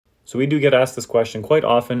So we do get asked this question quite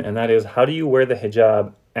often, and that is, how do you wear the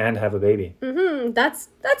hijab and have a baby? That's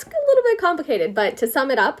a little bit complicated, but to sum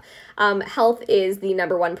it up, health is the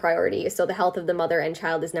number one priority. So the health of the mother and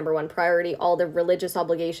child is number one priority. All the religious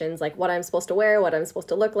obligations, like what I'm supposed to wear, what I'm supposed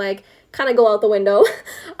to look like, kind of go out the window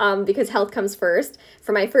because health comes first.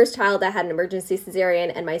 For my first child, I had an emergency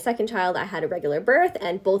cesarean, and my second child, I had a regular birth,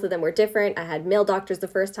 and both of them were different. I had male doctors the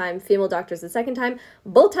first time, female doctors the second time.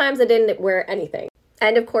 Both times I didn't wear anything.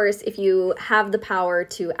 And of course, if you have the power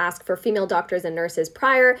to ask for female doctors and nurses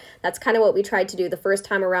prior, that's kind of what we tried to do the first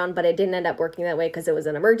time around, but it didn't end up working that way because it was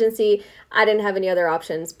an emergency. I didn't have any other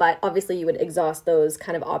options, but obviously you would exhaust those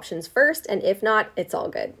kind of options first, and if not, it's all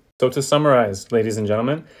good. So to summarize, ladies and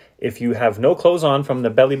gentlemen, if you have no clothes on from the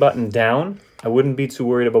belly button down, I wouldn't be too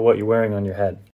worried about what you're wearing on your head.